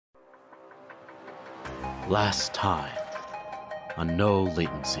last time on No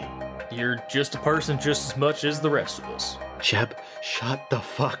Latency. You're just a person just as much as the rest of us. Jeb, shut the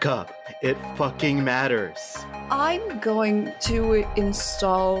fuck up. It fucking matters. I'm going to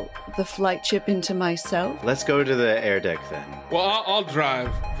install the flight chip into myself. Let's go to the air deck then. Well, I'll drive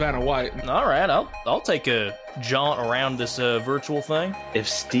Vanna White. All right, I'll take a jaunt around this virtual thing. If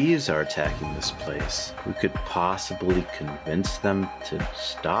Steves are attacking this place, we could possibly convince them to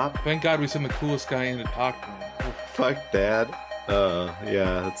stop. Thank God we sent the coolest guy in to talk to him. Fuck Dad.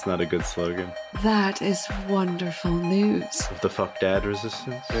 Yeah, that's not a good slogan. That is wonderful news. The fuck Dad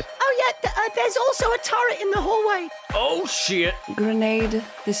resistance? Oh yeah, there's also a turret in the hallway. Oh shit! Grenade.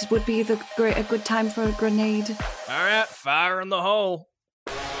 This would be a good time for a grenade. All right, fire in the hole.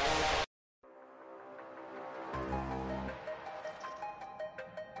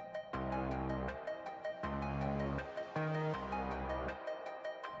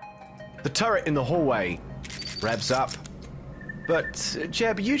 The turret in the hallway revs up. But,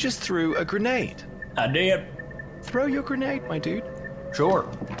 Jeb, you just threw a grenade. I did. Throw your grenade, my dude. Sure.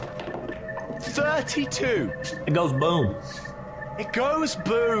 32. It goes boom. It goes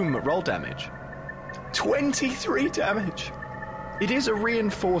boom. Roll damage. 23 damage. It is a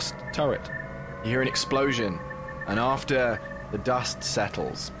reinforced turret. You hear an explosion, and after the dust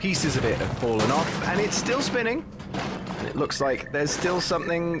settles, pieces of it have fallen off, and it's still spinning. And it looks like there's still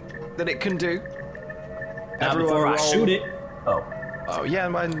something that it can do. Now before I shoot it. Oh, yeah,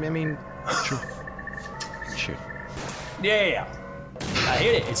 I mean, shoot. Yeah. I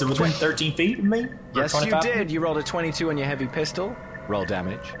hit it. It's within 13 feet of me. Yes, you did. You rolled a 22 on your heavy pistol. Roll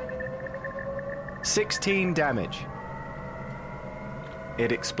damage. 16 damage.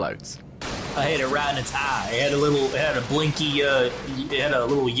 It explodes. I hit it right in its eye. It had a blinky, it had a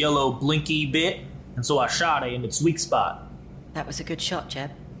little yellow blinky bit, and so I shot it in its weak spot. That was a good shot, Jeb.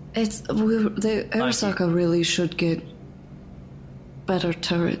 The Arasaka really should get better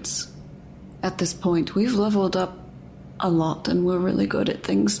turrets at this point. We've leveled up a lot and we're really good at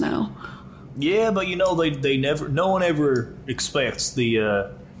things now. Yeah, but no one ever expects the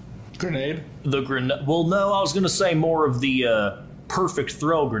Grenade? The grenade. Well, no, I was going to say more of the perfect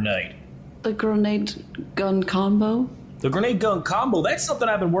throw grenade. The grenade gun combo? The grenade gun combo, that's something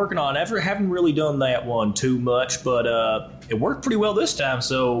I've been working on. I haven't really done that one too much, but it worked pretty well this time,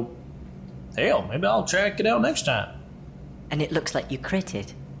 so hell, maybe I'll check it out next time. And it looks like you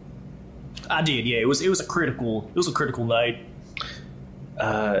critted. I did, yeah. It was a critical night.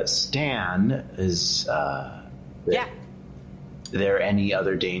 Stan, is Yeah. there any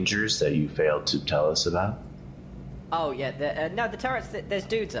other dangers that you failed to tell us about? Oh yeah, no, the turrets. There's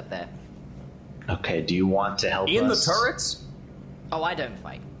dudes up there. Okay, do you want to help in us? The turrets? Oh, I don't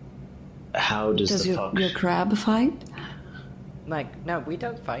fight. How does your crab fight? Like, no, we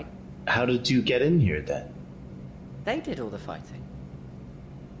don't fight. How did you get in here then? They did all the fighting.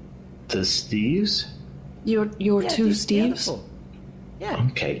 The Steves? Your two Steves? Yeah.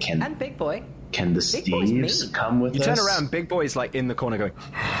 Okay, and Big Boy. Can the Big Boy's Steves mean. come with us? You turn around, Big Boy's like in the corner going...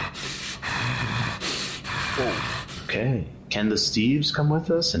 Okay. Can the Steves come with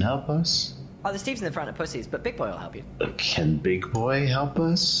us and help us? Oh, the Steve's in the front are pussies, but Big Boy will help you. Can Big Boy help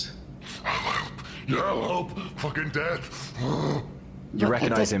us? Yeah, I'll help. Fucking dead. You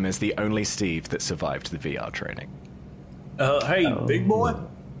recognize him as the only Steve that survived the VR training. Hey, Big Boy?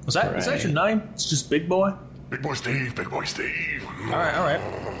 Is that your name? It's just Big Boy? Big Boy Steve, Big Boy Steve. All right.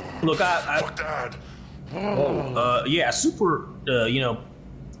 Look, Fuck Dad. Yeah, super,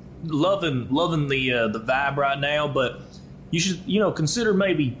 loving the vibe right now, but you should, consider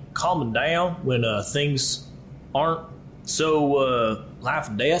maybe calming down when things aren't so life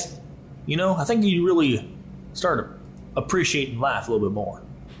and death. I think you really start appreciating life a little bit more.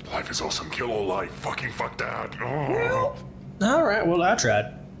 Life is awesome. Kill all life. Fucking fuck Dad. Well, all right. Well, I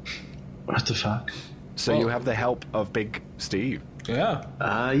tried. What the fuck? So you have the help of Big Steve. Yeah.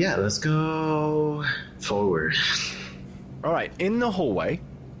 Yeah, let's go forward. All right, in the hallway,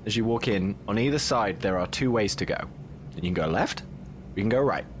 as you walk in, on either side there are two ways to go. You can go left, you can go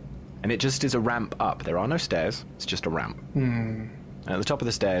right. And it just is a ramp up. There are no stairs, it's just a ramp. And at the top of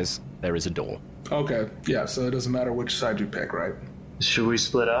the stairs, there is a door. Okay, yeah, so it doesn't matter which side you pick, right? Should we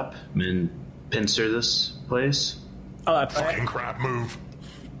split up and pincer this place? Fucking crab move.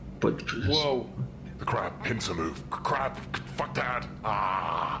 Whoa. The crab pincer move. Crab. Fuck Dad.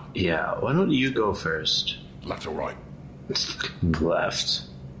 Ah. Yeah, why don't you go first? Left or right? Left.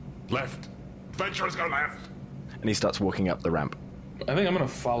 Left. Adventurers go left. And he starts walking up the ramp. I think I'm gonna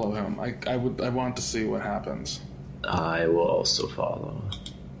follow him. I want to see what happens. I will also follow.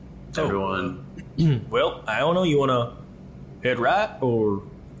 Everyone. Well, I don't know. You want to head right or?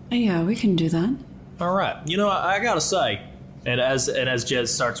 Yeah, we can do that. All right. You know, I gotta say, and as Jez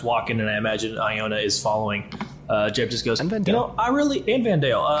starts walking, and I imagine Iona is following, Jeb just goes, And Vandale. you know, and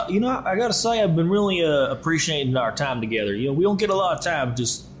Vandale, you know, I gotta say, I've been really appreciating our time together. You know, we don't get a lot of time,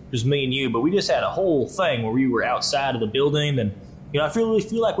 just me and you, but we just had a whole thing where we were outside of the building, and you know, I really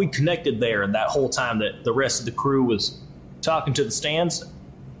feel like we connected there, and that whole time that the rest of the crew was talking to the stands.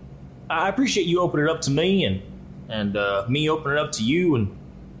 I appreciate you opening it up to me, and me opening it up to you, and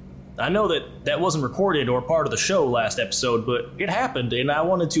I know that wasn't recorded or part of the show last episode, but it happened, and I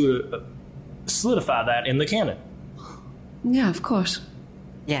wanted to solidify that in the canon. Yeah, of course.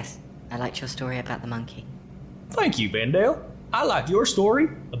 Yes, I liked your story about the monkey. Thank you, Vandale. I liked your story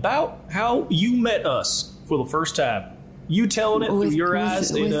about how you met us for the first time. You telling it through your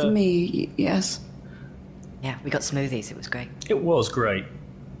eyes. With me, yes. Yeah, we got smoothies. It was great. It was great.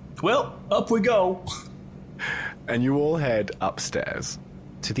 Well, up we go. And you all head upstairs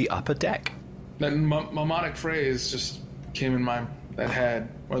to the upper deck. That mnemonic phrase just came in my head,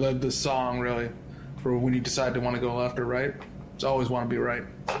 or the song really, for when you decide to want to go left or right. It's always want to be right.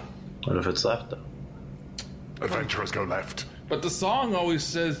 What if it's left, though? Adventurers go left. But the song always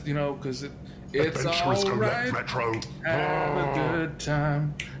says, you know, because it's Adventurers go all left, right. Metro. Have a good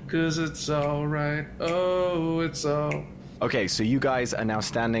time, because it's all right. Oh, it's all... Okay, so you guys are now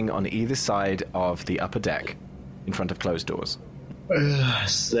standing on either side of the upper deck, in front of closed doors.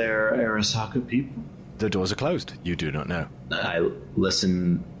 Is there Arasaka people? The doors are closed. You do not know. I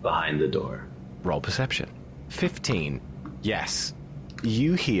listen behind the door. Roll perception. 15. Yes.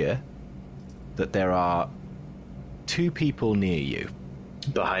 You hear that there are 2 people near you.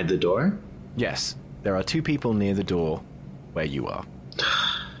 Behind the door? Yes, there are 2 people near the door where you are.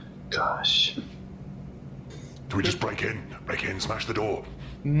 Gosh. Do we just break in, smash the door?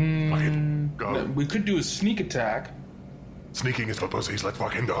 Fucking go. We could do a sneak attack. Sneaking is for pussies, let's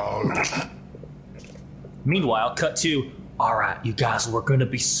fucking go. Meanwhile, cut to, all right, you guys, we're going to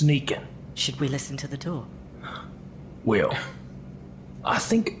be sneaking. Should we listen to the door? Well, I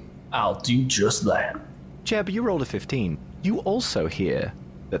think I'll do just that. Jeb, you rolled a 15. You also hear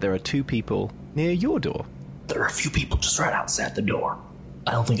that there are 2 people near your door. There are a few people just right outside the door.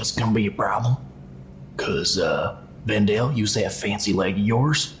 I don't think it's going to be a problem. Because, Vandale, use that fancy leg of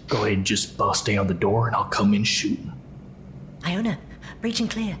yours. Go ahead and just bust down the door and I'll come in shooting. Iona, breach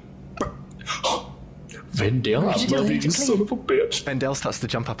and clear. Vandale, I love you, you son of a bitch. Vendel starts to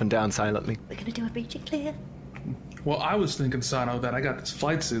jump up and down silently. We're gonna do a breach and clear. Well, I was thinking, Sano, that I got this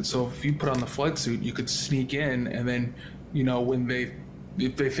flight suit, so if you put on the flight suit, you could sneak in, and then, you know,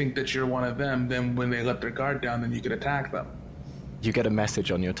 if they think that you're one of them, then when they let their guard down, then you could attack them. You get a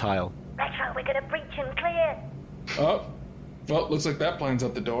message on your tile. Retro, we're gonna breach and clear. Oh, well, looks like that plane's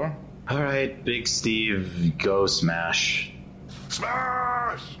out the door. All right, Big Steve, go smash.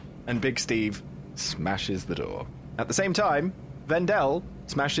 Smash! And Big Steve smashes the door. At the same time, Vendel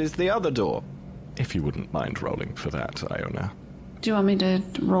smashes the other door. If you wouldn't mind rolling for that, Iona. Do you want me to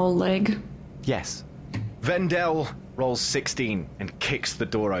roll leg? Yes. Vendel rolls 16 and kicks the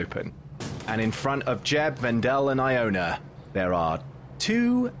door open. And in front of Jeb, Vendel, and Iona, there are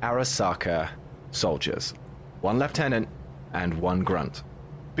 2 Arasaka soldiers. 1 lieutenant and 1 grunt.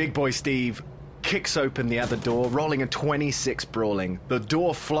 Big Boy Steve kicks open the other door, rolling a 26 brawling. The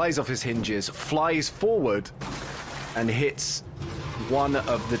door flies off his hinges, flies forward, and hits one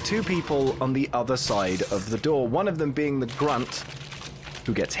of the 2 people on the other side of the door. One of them being the grunt,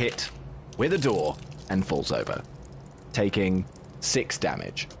 who gets hit with a door and falls over, taking 6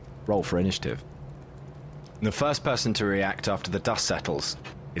 damage. Roll for initiative. And the first person to react after the dust settles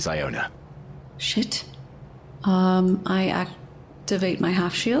is Iona. Shit. I activate my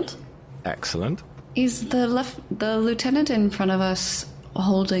half shield. Excellent. Is the lieutenant in front of us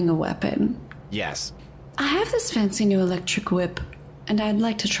holding a weapon? Yes. I have this fancy new electric whip, and I'd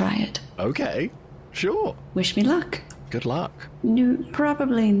like to try it. Okay. Sure. Wish me luck. Good luck. No,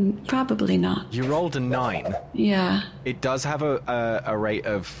 probably not. You rolled a 9. Yeah. It does have a rate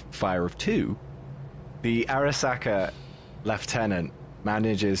of fire of 2. The Arasaka lieutenant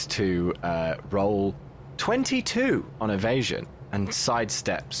manages to roll 22 on evasion and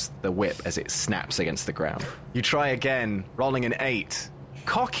sidesteps the whip as it snaps against the ground. You try again, rolling an 8.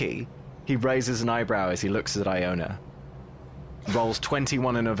 Cocky, he raises an eyebrow as he looks at Iona. Rolls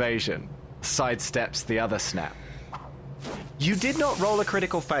 21 in evasion, sidesteps the other snap. You did not roll a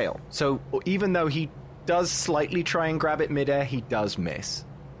critical fail, so even though he does slightly try and grab it midair, he does miss.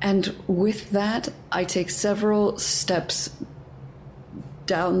 And with that, I take several steps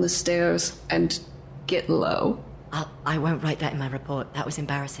down the stairs and get low. I won't write that in my report. That was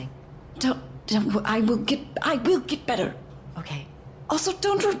embarrassing. Don't. I will get better. Okay. Also,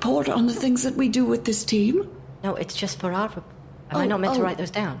 don't report on the things that we do with this team. No, it's just for our... Am I not meant to write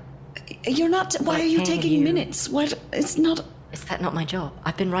those down? You're not... Why are you taking minutes? What? It's not... Is that not my job?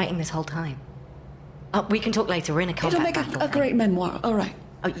 I've been writing this whole time. We can talk later. We're in a combat It'll make battle. a great memoir. All right.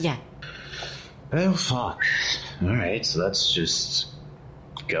 Oh, yeah. Oh, fuck. Alright, so let's just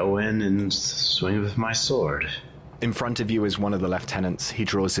go in and swing with my sword. In front of you is one of the lieutenants. He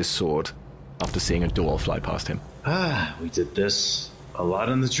draws his sword after seeing a door fly past him. We did this a lot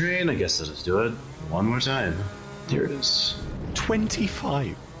on the train. I guess I'll just do it one more time. Here it is.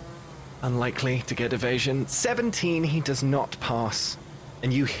 25. Unlikely to get evasion. 17, he does not pass.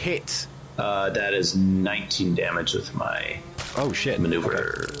 And you hit. That is 19 damage with my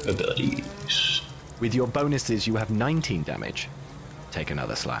maneuver abilities. With your bonuses, you have 19 damage. Take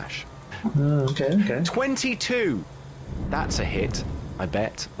another slash. Okay. 22. That's a hit, I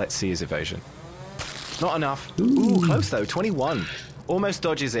bet. Let's see his evasion. Not enough. Ooh, close though. 21. Almost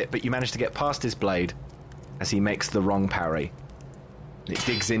dodges it, but you manage to get past his blade as he makes the wrong parry. It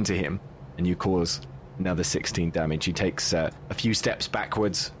digs into him, and you cause another 16 damage. He takes a few steps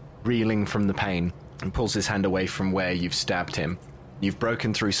backwards, reeling from the pain, and pulls his hand away from where you've stabbed him. You've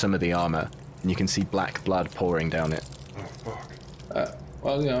broken through some of the armor, and you can see black blood pouring down it. Oh, fuck.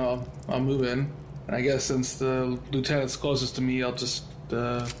 Well, I'll move in. And I guess since the lieutenant's closest to me, I'll just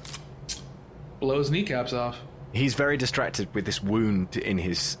blow his kneecaps off. He's very distracted with this wound in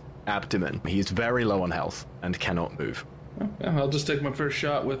his abdomen. He is very low on health and cannot move. Yeah, I'll just take my first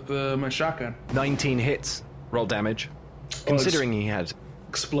shot with my shotgun. 19 hits. Roll damage. Considering he had...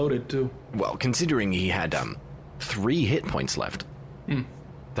 Exploded, too. Well, considering he had 3 hit points left.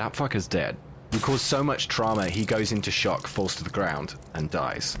 That fucker's dead. You cause so much trauma, he goes into shock, falls to the ground, and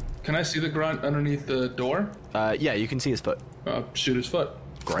dies. Can I see the grunt underneath the door? Yeah, you can see his foot. Shoot his foot.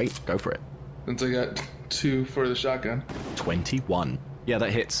 Great, go for it. Since I got 2 for the shotgun. 21. Yeah, that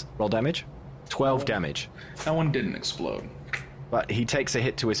hits. Roll damage. 12 damage. That one didn't explode. But he takes a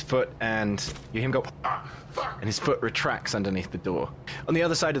hit to his foot, and you hear him go, and his foot retracts underneath the door. On the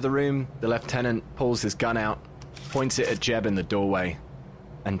other side of the room, the lieutenant pulls his gun out, points it at Jeb in the doorway,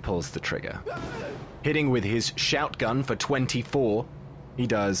 and pulls the trigger. Hitting with his shotgun for 24, he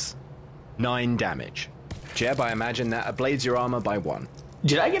does 9 damage. Jeb, I imagine that ablades your armor by 1.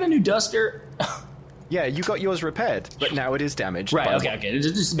 Did I get a new duster? Yeah, you got yours repaired, but now it is damaged. Right, okay.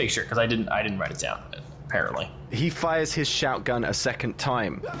 Just to make sure, because I didn't write it down, apparently. He fires his shotgun a second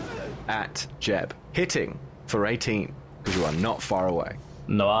time at Jeb, hitting for 18, because you are not far away.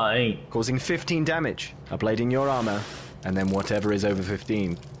 No, I ain't. Causing 15 damage, ablading your armor, and then whatever is over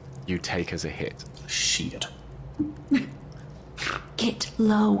 15, you take as a hit. Shit. Get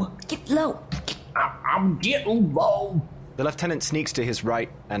low. Get low. I'm getting low. The lieutenant sneaks to his right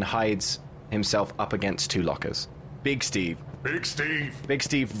and hides himself up against 2 lockers. Big Steve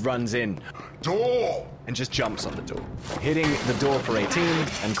runs in. Door! And just jumps on the door, hitting the door for 18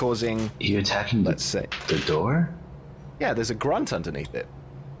 and causing... Are you attacking let's say the door? Yeah, there's a grunt underneath it.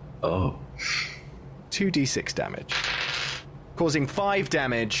 Oh. 2d6 damage. Causing 5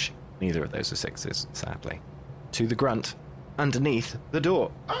 damage. Neither of those are 6s, sadly. To the grunt underneath the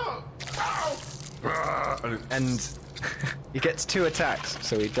door. And he gets 2 attacks,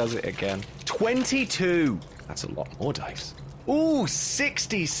 so he does it again. 22! That's a lot more dice. Ooh,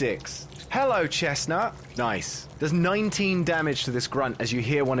 66! Hello, Chestnut. Nice. Does 19 damage to this grunt as you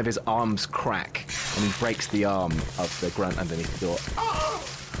hear one of his arms crack, and he breaks the arm of the grunt underneath the door.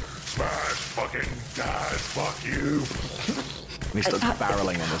 Smash fucking dad, fuck you. And he starts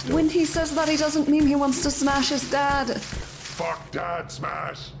barreling on this door. When he says that, he doesn't mean he wants to smash his dad. Fuck dad,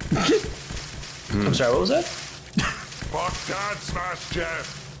 smash. I'm sorry, what was that? Fuck dad, smash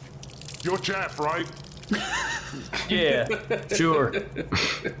Jeff. You're Jeff, right? Yeah, sure.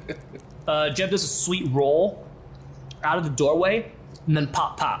 Jeb does a sweet roll out of the doorway, and then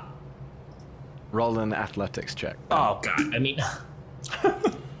pop. Roll an athletics check. Oh, God, I mean...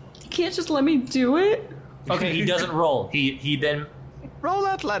 You can't just let me do it? Okay, he doesn't roll. He then... Roll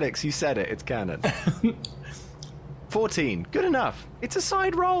athletics, you said it, it's canon. 14, good enough. It's a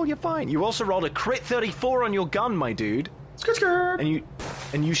side roll, you're fine. You also rolled a crit 34 on your gun, my dude. Skirt.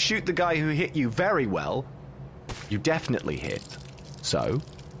 And you shoot the guy who hit you very well. You definitely hit. So,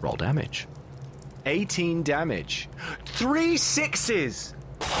 roll damage. 18 damage. 3 6s!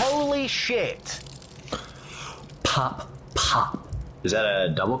 Holy shit! Pop. Is that a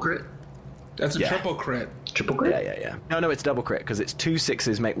double crit? That's a triple crit. Triple crit? Yeah. No, it's double crit, because it's 2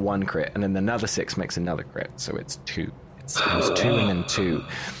 6s make 1 crit, and then another 6 makes another crit, so it's 2. It's 2 and then 2.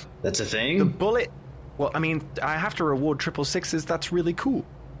 That's a thing? The bullet... Well, I mean, I have to reward triple 6s, that's really cool.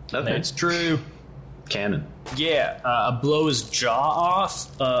 Okay. That's true. cannon. Yeah, I blow his jaw off,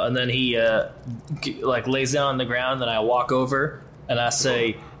 and then he lays down on the ground. Then I walk over and I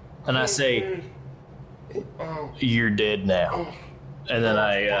say, "You're dead now." And then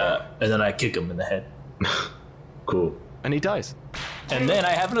I kick him in the head. Cool. And he dies. And then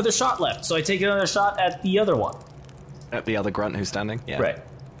I have another shot left, so I take another shot at the other one. At the other grunt who's standing? Yeah. Right.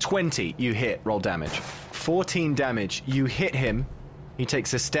 20, you hit, roll damage. 14 damage, you hit him. He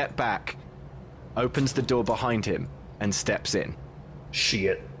takes a step back, opens the door behind him, and steps in.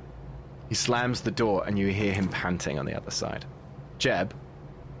 Shit. He slams the door, and you hear him panting on the other side. Jeb,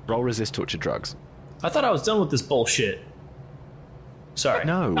 roll resist torture drugs. I thought I was done with this bullshit. Sorry.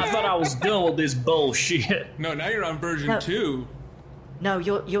 No. I thought I was done with this bullshit. No, now you're on version 2. No,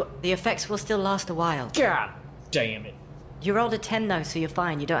 the effects will still last a while. God damn it. You rolled a 10 though, so you're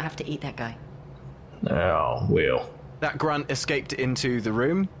fine. You don't have to eat that guy. Oh, well. That grunt escaped into the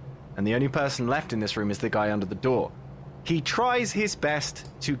room, and the only person left in this room is the guy under the door. He tries his best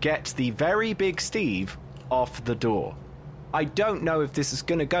to get the very big Steve off the door. I don't know if this is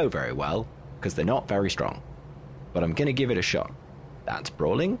going to go very well, because they're not very strong. But I'm going to give it a shot. That's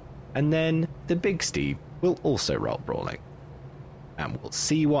brawling, and then the big Steve will also roll brawling. And we'll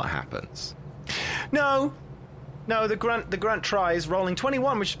see what happens. No, the grunt tries, rolling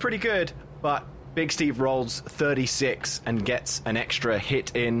 21, which is pretty good, but Big Steve rolls 36 and gets an extra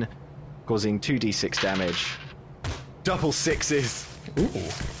hit in, causing 2d6 damage. Double sixes. Ooh.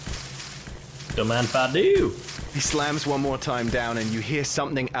 Don't mind if I do. He slams one more time down, and you hear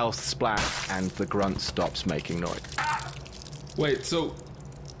something else splash, and the grunt stops making noise. Wait, so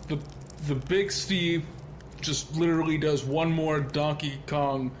the Big Steve just literally does one more Donkey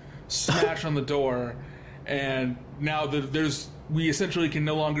Kong smash on the door, and now we essentially can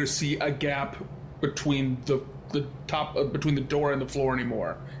no longer see a gap between the top between the door and the floor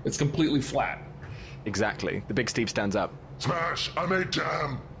anymore. It's completely flat. Exactly. The Big Steve stands up. Smash! I made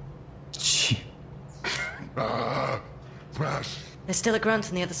jam! Smash! There's still a grunt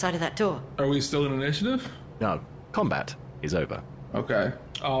on the other side of that door. Are we still in initiative? No, combat is over. Okay.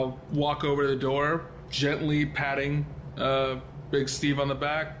 I'll walk over to the door, gently patting Big Steve on the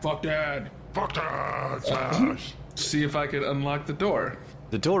back. Fuck Dad! Fuck that! Smash! See if I can unlock the door.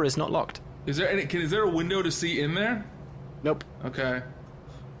 The door is not locked. Is there a window to see in there? Nope. Okay.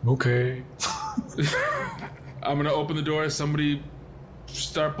 Okay. I'm gonna open the door. Somebody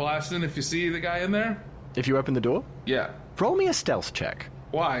start blasting if you see the guy in there. If you open the door, Yeah. roll me a stealth check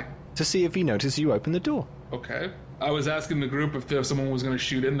Why? to see if he notices you open the door. Okay. I was asking the group if someone was gonna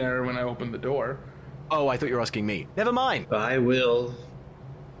shoot in there when I opened the door. Oh, I thought you were asking me. Never mind. I will.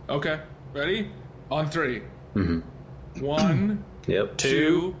 Okay. Ready? On 3. Mm-hmm. 1, Yep.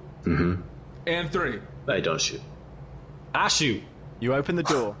 2, Mm-hmm. and 3. I don't shoot. I shoot. You open the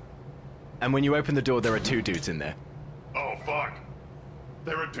door, and when you open the door, there are 2 dudes in there. Oh, fuck.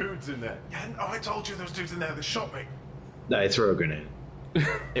 There are dudes in there. Yeah, no, I told you there was dudes in there that shot me. I throw a grenade.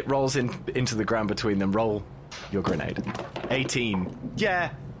 It rolls into the ground between them. Roll your grenade. 18. Yeah,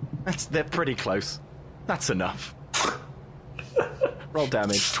 they're pretty close. That's enough. Roll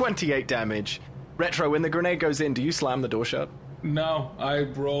damage. 28 damage. Retro, when the grenade goes in, do you slam the door shut? No, I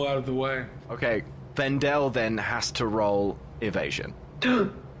roll out of the way. Okay, Vendel then has to roll evasion.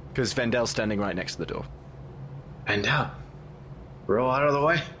 Because Vendel's standing right next to the door. And out. Roll out of the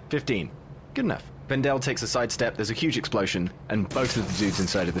way. 15. Good enough. Vendel takes a sidestep, there's a huge explosion, and both of the dudes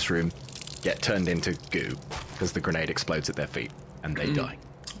inside of this room get turned into goo, because the grenade explodes at their feet, and they die.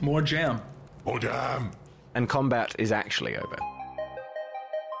 More jam. Oh, damn. And combat is actually over.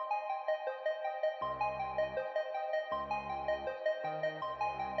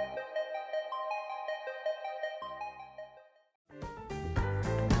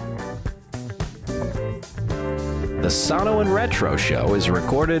 The Sano and Retro Show is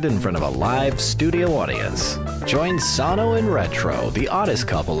recorded in front of a live studio audience. Join Sano and Retro, the oddest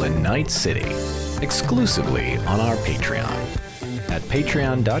couple in Night City, exclusively on our Patreon at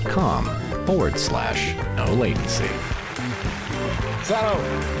patreon.com/no latency. Sano,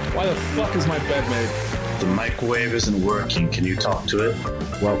 why the fuck is my bed made? The microwave isn't working. Can you talk to it?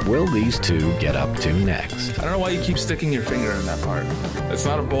 What will these two get up to next? I don't know why you keep sticking your finger in that part. It's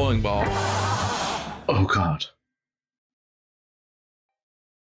not a bowling ball. Oh, God.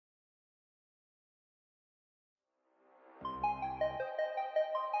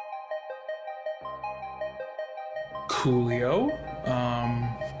 Coolio.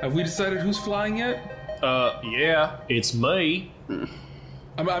 Have we decided who's flying yet? Yeah, it's me.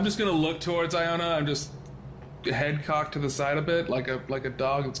 I'm just gonna look towards Iona. I'm just head cocked to the side a bit, like a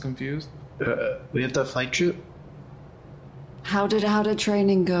dog that's confused. We have the flight troop? How did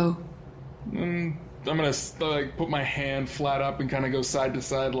training go? like put my hand flat up and kind of go side to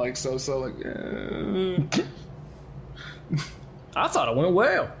side like so. Like. I thought it went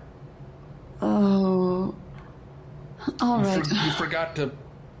well. Oh. All right. You forgot to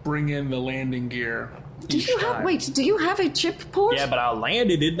bring in the landing gear. Do you have a chip port? Yeah, but I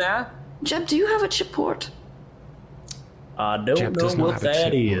landed, didn't I? Jeb, do you have a chip port? I don't know what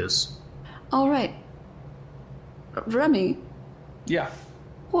that is. All right. Remy. Yeah.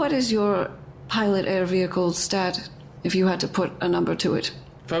 What is your pilot air vehicle stat if you had to put a number to it?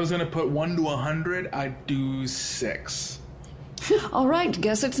 If I was going to put 1 to 100, I'd do 6. All right,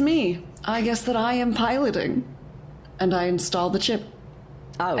 guess it's me. I guess that I am piloting. And I install the chip.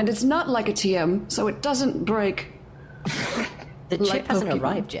 Oh. And it's not like a TM, so it doesn't break. The chip hasn't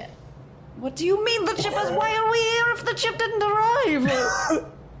arrived yet. What do you mean the chip has... Why are we here if the chip didn't arrive?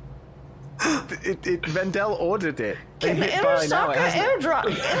 Vendel ordered it. Can Arasaka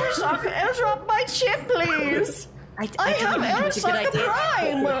airdrop my chip, please? I have Arasaka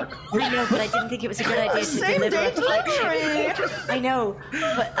Prime! I know, but I didn't think it was a good idea to deliver a flagship. I know,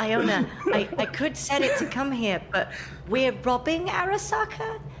 but Iona, I could set it to come here, but we're robbing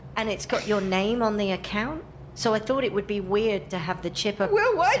Arasaka, and it's got your name on the account, so I thought it would be weird to have the chip up.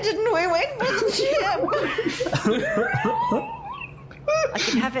 Well, why didn't we wait for the chip? I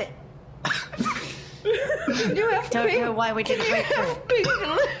can have it. Don't know why we didn't wait for it.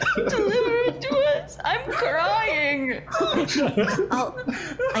 Deliver it to us. I'm crying.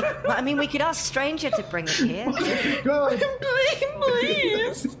 I mean, we could ask Stranger to bring it here.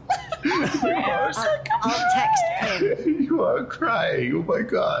 Please. I'll text Ping. You are crying. Oh my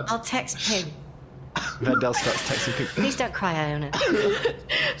god. I'll text Ping. Vendel starts texting Ping. Please don't cry, Iona.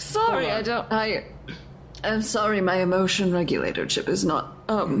 Sorry, I'm sorry, my emotion regulator chip is not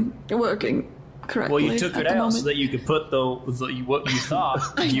working correctly. Well, you took it out so that you could put what you thought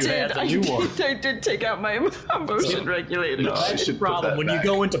you had the new one. I did take out my emotion regulator. No, That's the problem. When you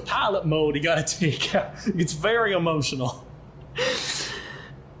go into pilot mode, you gotta take out. It's very emotional.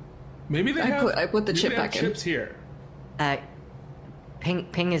 Maybe they I put the chip back in. Chips here.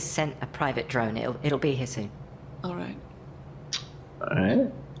 Ping has sent a private drone. It'll be here soon. All right.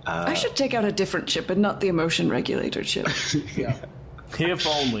 Alright. I should take out a different chip and not the emotion regulator chip. Yeah. If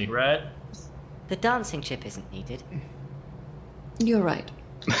only, right? The dancing chip isn't needed. You're right.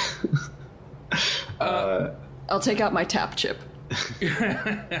 I'll take out my tap chip.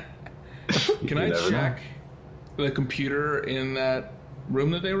 Can I check the computer in that room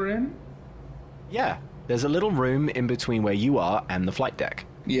that they were in? Yeah. There's a little room in between where you are and the flight deck.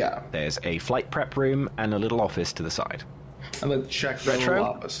 Yeah. There's a flight prep room and a little office to the side. I'd like to check the Retro?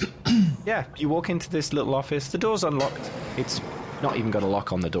 little office. Yeah, you walk into this little office. The door's unlocked. It's not even got a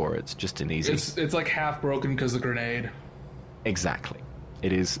lock on the door. It's just an easy... It's like half broken because of the grenade. Exactly.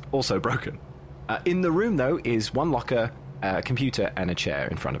 It is also broken. In the room, though, is one locker, a computer, and a chair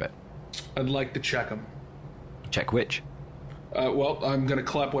in front of it. I'd like to check them. Check which? Well, I'm going to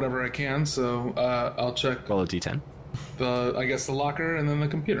collect whatever I can, so I'll check Roll a d10. the locker and then the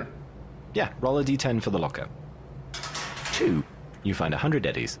computer. Yeah, roll a d10 for the locker. 2. You find 100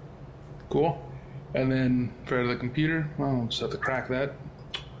 eddies. Cool. And then for the computer, well, we'll just have to crack that.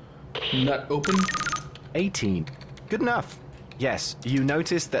 Nut open. 18. Good enough. Yes, you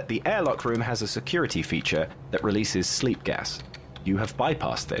notice that the airlock room has a security feature that releases sleep gas. You have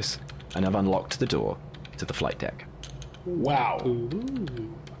bypassed this and have unlocked the door to the flight deck. Wow. Ooh.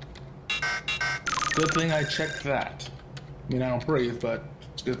 Good thing I checked that. I mean, I don't breathe, but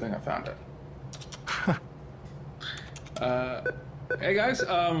it's a good thing I found it. Hey guys,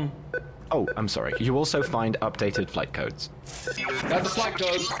 Oh, I'm sorry. You also find updated flight codes. got the flight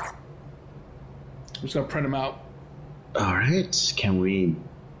codes. I'm just gonna print them out. Alright, can we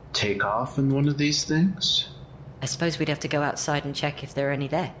take off in one of these things? I suppose we'd have to go outside and check if there are any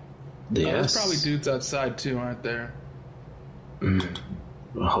there. Yes. There's probably dudes outside too, aren't there?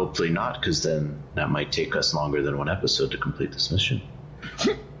 Well, hopefully not, because then that might take us longer than one episode to complete this mission.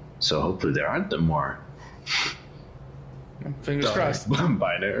 So hopefully there aren't more. Fingers crossed.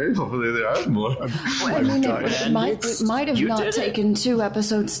 Binary. Hopefully there are more. I mean, it might have not taken 2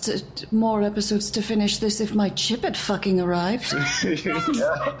 episodes more episodes to finish this if my chip had fucking arrived.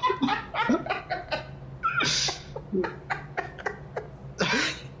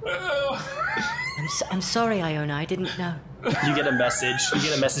 I'm sorry, Iona. I didn't know. You get a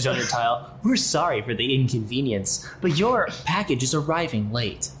message on your tile. We're sorry for the inconvenience, but your package is arriving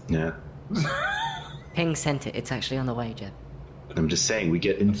late. Yeah. Ping sent it. It's actually on the way, Jeb. I'm just saying, we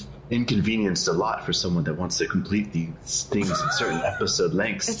get inconvenienced a lot for someone that wants to complete these things in certain episode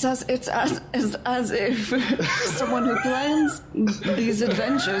lengths. It's as if someone who plans these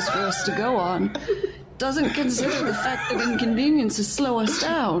adventures for us to go on doesn't consider the fact that inconveniences slow us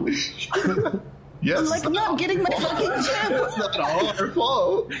down. Yes. Like not getting my fucking chip. It's not our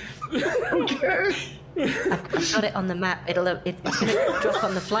fault. Okay. I've got it on the map. It's going to drop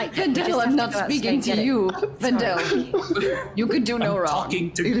on the flight deck. Vendel, I'm not speaking to you. Vendel, you could do no wrong.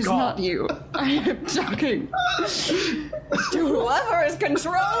 Talking to It is God. not you. I am talking to whoever is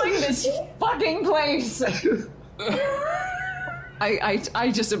controlling this fucking place.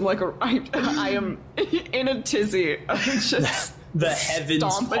 I just am like I am in a tizzy. I'm just The heavens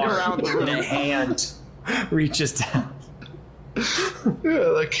stomping part. around the room. The hand reaches down.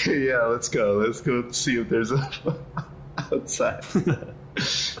 Let's go. Let's go see if there's a outside.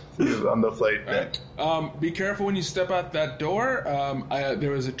 On the flight deck. Be careful when you step out that door.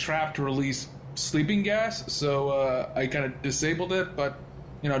 There was a trap to release sleeping gas, so I kind of disabled it, but,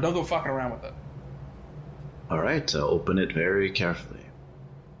 don't go fucking around with it. Alright, open it very carefully.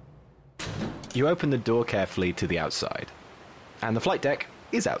 You open the door carefully to the outside, and the flight deck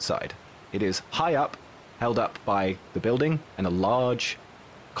is outside. It is high up, held up by the building and a large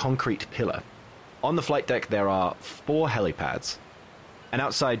concrete pillar. On the flight deck there are 4 helipads, and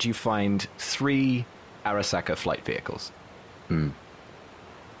outside you find 3 Arasaka flight vehicles.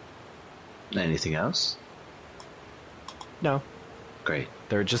 Anything else? No, Great.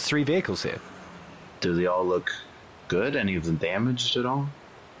 there are just 3 vehicles here. Do they all look good? Any of them damaged at all?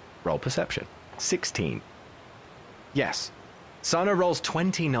 Roll perception. 16. Yes. Sana rolls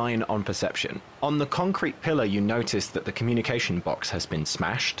 29 on perception. On the concrete pillar, you notice that the communication box has been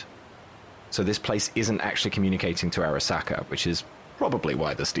smashed. So this place isn't actually communicating to Arasaka, which is probably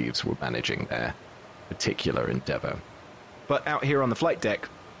why the Steves were managing their particular endeavor. But out here on the flight deck,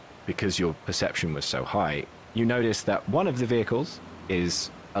 because your perception was so high, you notice that one of the vehicles is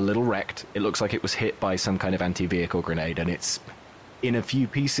a little wrecked. It looks like it was hit by some kind of anti-vehicle grenade, and it's in a few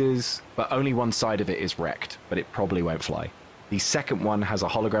pieces, but only one side of it is wrecked, but it probably won't fly. The second one has a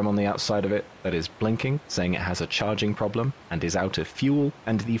hologram on the outside of it that is blinking, saying it has a charging problem and is out of fuel.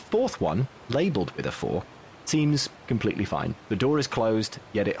 And the fourth one, labeled with a 4, seems completely fine. The door is closed,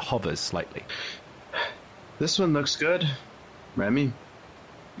 yet it hovers slightly. This one looks good. Remy,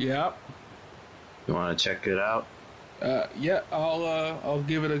 Yeah. you want to check it out? Yeah, I'll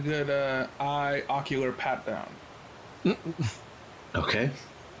give it a good eye ocular pat down. Okay.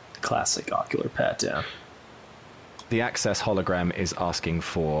 Classic ocular pat down. The access hologram is asking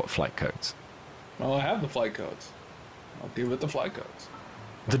for flight codes. Well, I have the flight codes. I'll give it the flight codes.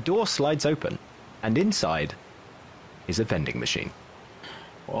 The door slides open, and inside is a vending machine.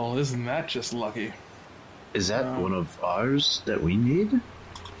 Well, isn't that just lucky? Is that one of ours that we need?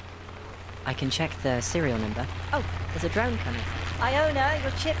 I can check the serial number. Oh, there's a drone coming. Iona,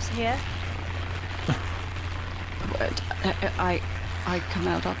 your chip's here. I come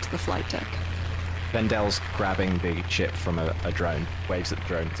out onto the flight deck. Vendel's grabbing the chip from a drone, waves at the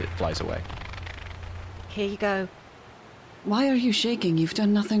drone as it flies away. Here you go. Why are you shaking? You've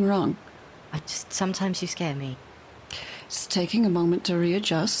done nothing wrong. Sometimes you scare me. It's taking a moment to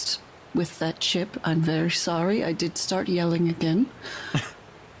readjust with that chip. I'm very sorry. I did start yelling again.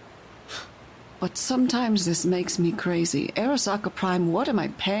 But sometimes this makes me crazy. Arasaka Prime, what am I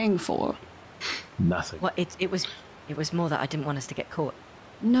paying for? Nothing. Well, it was more that I didn't want us to get caught.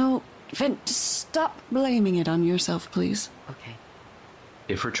 No, Vent, stop blaming it on yourself, please. Okay.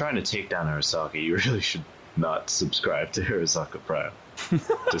 If we're trying to take down Arasaka, you really should not subscribe to Arasaka Prime.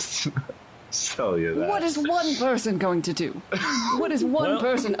 Just tell you that. What is one person going to do? What is one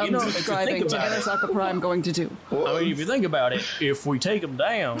person if you unsubscribing think to about it. Arasaka Prime going to do? I mean, if you think about it, if we take them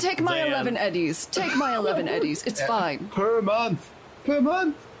down... Take my then 11 eddies. Take my 11 eddies. It's fine. Per month. Per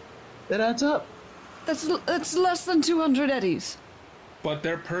month. It adds up. That's less than 200 eddies. But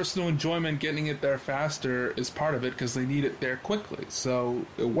their personal enjoyment getting it there faster is part of it because they need it there quickly, so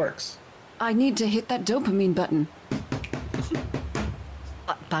it works. I need to hit that dopamine button.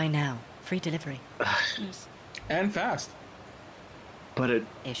 Buy now. Free delivery. Yes. And fast. But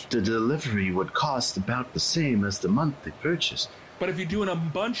Ish. the delivery would cost about the same as the monthly purchase. But if you're doing a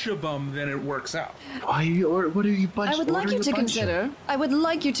bunch of them, then it works out. What are you I would like you to consider. I would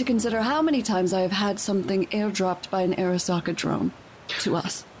like you to consider how many times I have had something airdropped by an Arasaka drone to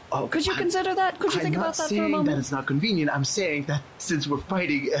us. Oh, Could you consider that? Could you think about that for a I'm not saying that moment? it's not convenient. I'm saying that since we're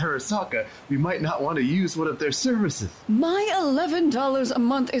fighting Arasaka, we might not want to use one of their services. My $11 a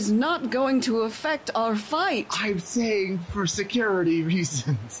month is not going to affect our fight. I'm saying for security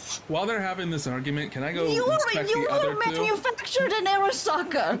reasons. While they're having this argument, can I go You inspect the were other two? manufactured in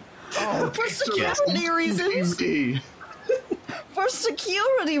Arasaka. For security reasons. ED. For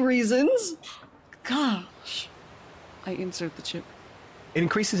security reasons. Gosh. I insert the chip. It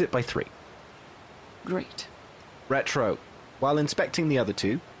increases it by 3. Great. Retro, while inspecting the other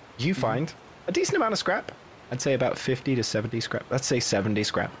two, you find a decent amount of scrap. I'd say about 50 to 70 scrap. Let's say 70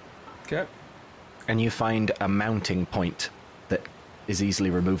 scrap. Okay. And you find a mounting point that is easily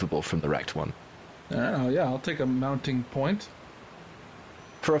removable from the wrecked one. Oh, yeah, I'll take a mounting point.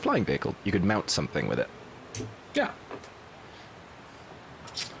 For a flying vehicle, you could mount something with it. Yeah.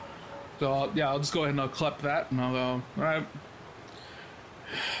 So, I'll just go ahead and I'll collect that, and I'll go, all right.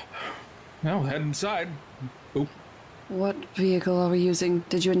 Well, head inside. Oop. What vehicle are we using?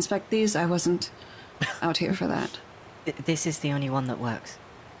 Did you inspect these? I wasn't out here for that. This is the only one that works.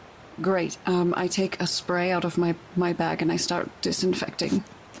 Great. I take a spray out of my bag and I start disinfecting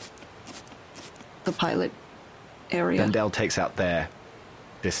the pilot area. Vendel takes out their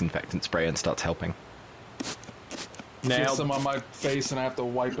disinfectant spray and starts helping. Get some on my face and I have to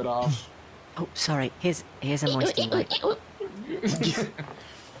wipe it off. Oh, sorry. Here's a moisty wipe.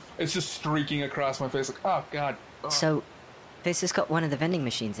 It's just streaking across my face like, oh, God. Oh. So, this has got one of the vending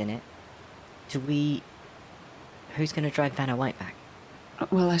machines in it. Who's going to drive Vanna White back?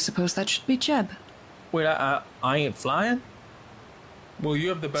 Well, I suppose that should be Jeb. Wait, I ain't flying? Well, you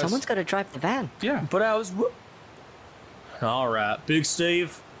have the best... Someone's got to drive the van. Yeah. But I was... All right, Big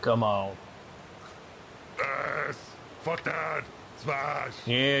Steve, come on. Yes. Fuck that. Smash.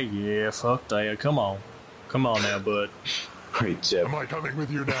 Yeah, fuck that. Come on. Come on now, bud. Great, Jeb. Am I coming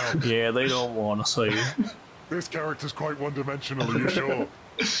with you now? Yeah, they don't want to see you. This character's quite one-dimensional, are you sure?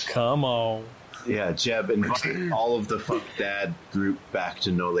 Come on. Yeah, Jeb, invite all of the Fuck Dad group back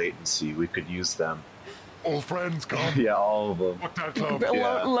to No Latency. We could use them. All friends, come. Yeah, all of them. Fuck that club.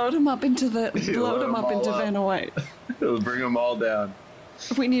 Yeah. Load him up into Load 'em all up. Vanna White. We'll bring them all down.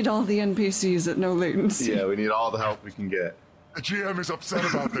 We need all the NPCs at No Latency. Yeah, we need all the help we can get. The GM is upset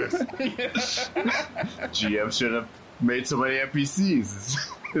about this. GM should have made so many NPCs.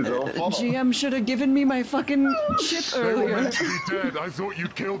 His own fault. GM should have given me my fucking ship They were earlier. meant to be dead. I thought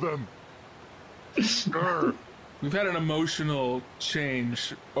you'd kill them. Grr. We've had an emotional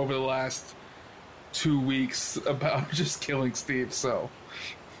change over the last 2 weeks about just killing Steve, so...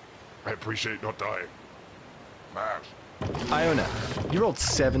 I appreciate not dying. Smash. Iona, you rolled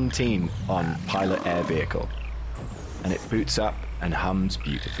 17 on pilot air vehicle. And it boots up and hums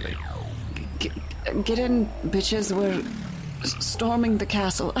beautifully. Get in, bitches. We're storming the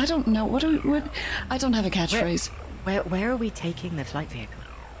castle. I don't know. What? I don't have a catchphrase. Where are we taking the flight vehicle?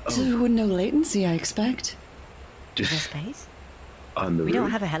 To No Latency, I expect. To the space? On the We roof.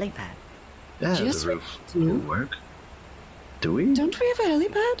 don't have a helipad. Yeah, Yes, the we roof do. will work. Do we? Don't we have a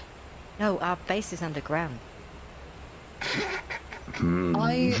helipad? No, our base is underground.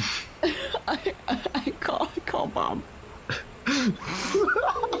 I call Bob.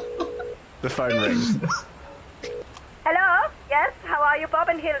 The phone rings. Hello? Yes? How are you, Bob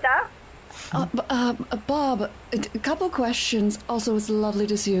and Hilda? Bob, a couple questions. Also, it's lovely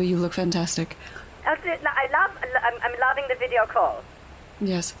to see you. You look fantastic. I'm loving the video call.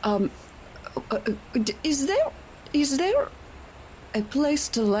 Yes. Is there a place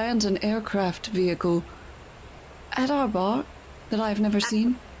to land an aircraft vehicle at our bar that I've never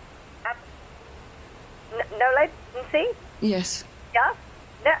seen? No latency? Yes. Yeah?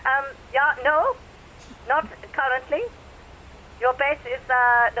 No, not currently. Your base is,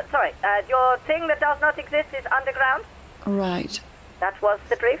 your thing that does not exist is underground. Right. That was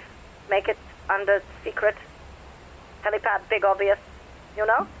the brief. Make it under secret. Helipad, big obvious, you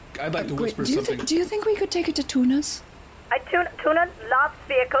know? I'd like to Great. whisper something. Do you think we could take it to Tuna's? Tuna loves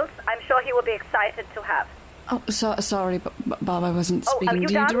vehicles. I'm sure he will be excited to have. Oh, sorry, Bob, I wasn't Oh, speaking you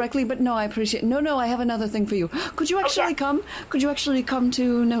to you done? directly, but no, I appreciate... No, I have another thing for you. Could you actually come? Could you actually come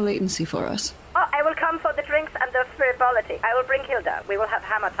to No Latency for us? Oh, I will come for the drinks and the frivolity. I will bring Hilda. We will have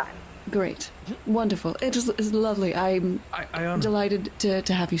hammer time. Great. Wonderful. It's lovely. I'm delighted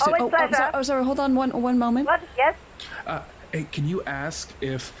to have you. Always pleasure. Sorry, hold on one moment. What? Yes? Hey, can you ask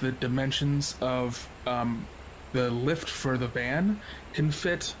if the dimensions of the lift for the van can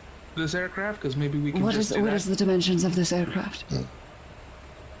fit this aircraft? Because maybe we can What just is the dimensions of this aircraft?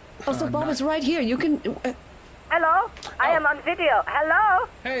 Also, Bob is right here. You can... Hello? I am on video. Hello?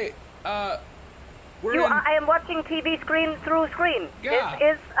 Hey, we're in... I am watching TV screen through screen. Yeah.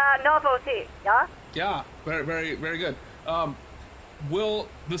 This is Novo T, yeah? Yeah, very, very, very good. Will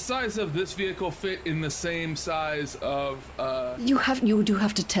the size of this vehicle fit in the same size of, You do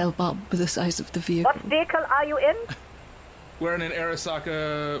have to tell Bob the size of the vehicle. What vehicle are you in? We're in an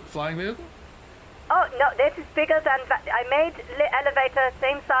Arasaka flying vehicle? Oh, no, this is bigger than... I made the elevator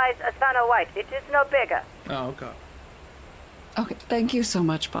same size as Vanna White. It is no bigger. Oh, okay. Okay, thank you so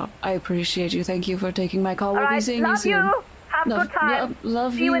much, Bob. I appreciate you. Thank you for taking my call. All We'll be right, seeing you love soon. you. Have a good time.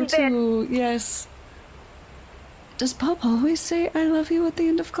 Love See you you in bed. too. Yes. Does Pop always say I love you at the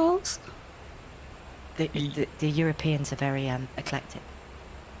end of calls? The Europeans are very eclectic.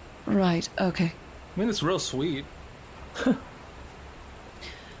 Right, okay. I mean, it's real sweet.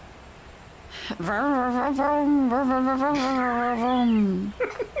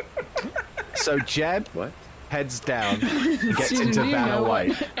 So Jeb heads down and gets Do into you Vanna know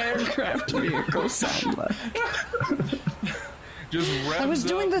White. what aircraft vehicle sound like? Just I was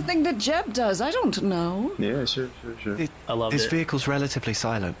doing the thing that Jeb does. I don't know. Yeah, sure. I love This it. vehicle's relatively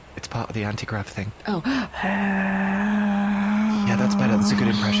silent. It's part of the anti-grav thing. Oh. Yeah, that's better. That's a good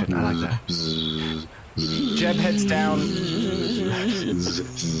impression. I like that. Jeb heads down.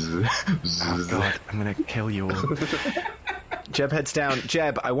 Oh god, I'm gonna kill you all. Jeb heads down.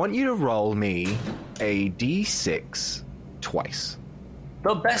 Jeb, I want you to roll me a d6 twice.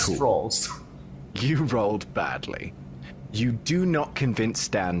 The best rolls. You rolled badly. You do not convince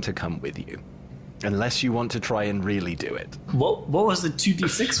Stan to come with you. Unless you want to try and really do it. What was the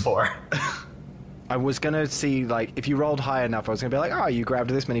 2d6 for? I was gonna see, like, if you rolled high enough, I was gonna be like, oh, you grabbed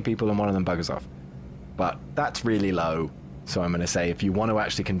this many people and one of them buggers off. But that's really low, so I'm gonna say if you want to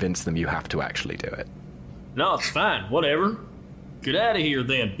actually convince them, you have to actually do it. No, it's fine. Whatever. Get out of here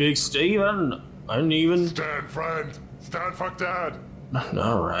then, Big Steve. I don't even... Stand, friend. Stand, fuck dad.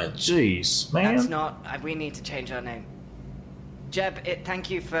 Alright, jeez, man. That's not. We need to change our name. Jeb, thank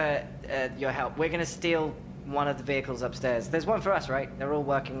you for your help. We're gonna steal one of the vehicles upstairs. There's one for us, right? They're all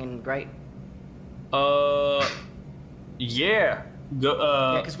working and great. Yeah.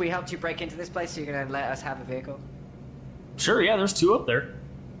 Yeah, because we helped you break into this place, so you're gonna let us have a vehicle? Sure, yeah, there's 2 up there.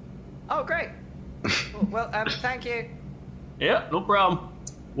 Oh, great. Cool. Well, thank you. Yeah, no problem.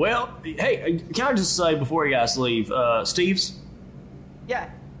 Well, hey, can I just say before you guys leave, Steve's? Yeah.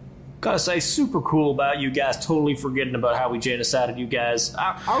 Gotta say, super cool about you guys totally forgetting about how we genocided you guys.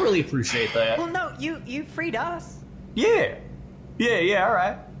 I really appreciate that. Well, no, you freed us. Yeah,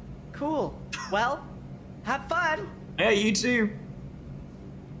 alright. Cool. Well, have fun. Yeah, you too.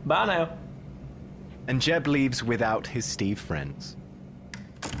 Bye now. And Jeb leaves without his Steve friends.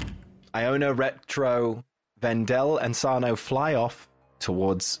 Iona, Retro, Vendel, and Sarno fly off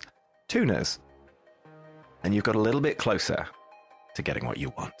towards Tuna's. And you've got a little bit closer to getting what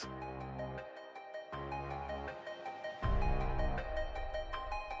you want.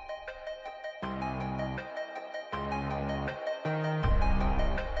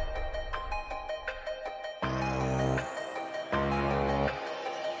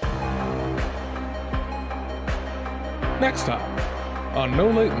 Next time on No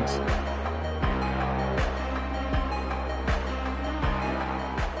Latency.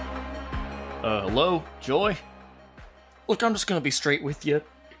 Hello, Joy? Look, I'm just gonna be straight with you.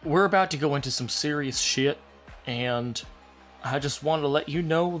 We're about to go into some serious shit, and I just wanted to let you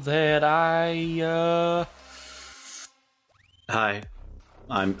know that Hi,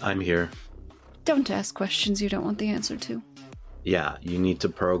 I'm here. Don't ask questions you don't want the answer to. Yeah, you need to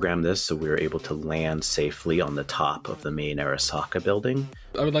program this so we're able to land safely on the top of the main Arasaka building.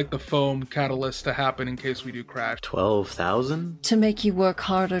 I would like the foam catalyst to happen in case we do crash. 12,000? To make you work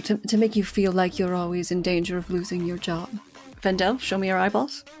harder, to make you feel like you're always in danger of losing your job. Vendel, show me your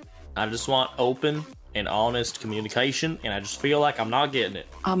eyeballs. I just want open and honest communication, and I just feel like I'm not getting it.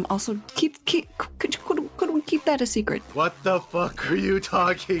 Also, could we keep that a secret? What the fuck are you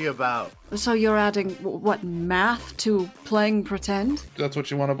talking about? So you're adding, what, math to playing pretend? That's what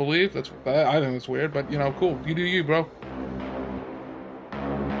you want to believe? I think it's weird, but, cool. You do you, bro.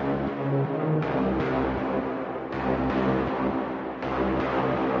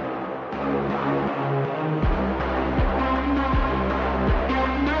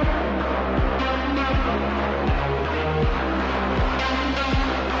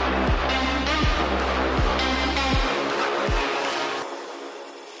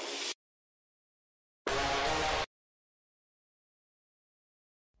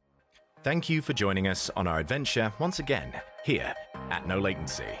 Thank you for joining us on our adventure once again here at No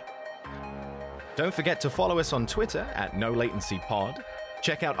Latency. Don't forget to follow us on Twitter at NoLatencyPod.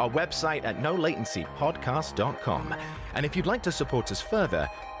 Check out our website at NoLatencyPodcast.com. And if you'd like to support us further,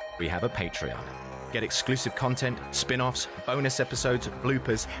 we have a Patreon. Get exclusive content, spin-offs, bonus episodes,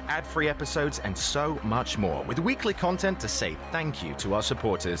 bloopers, ad-free episodes, and so much more, with weekly content to say thank you to our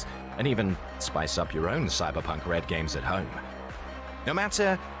supporters and even spice up your own Cyberpunk Red games at home. No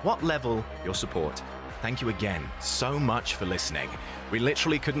matter what level your support, thank you again so much for listening. We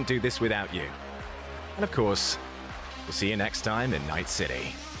literally couldn't do this without you. And of course, we'll see you next time in Night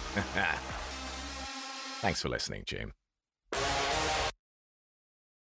City. Thanks for listening, Jim.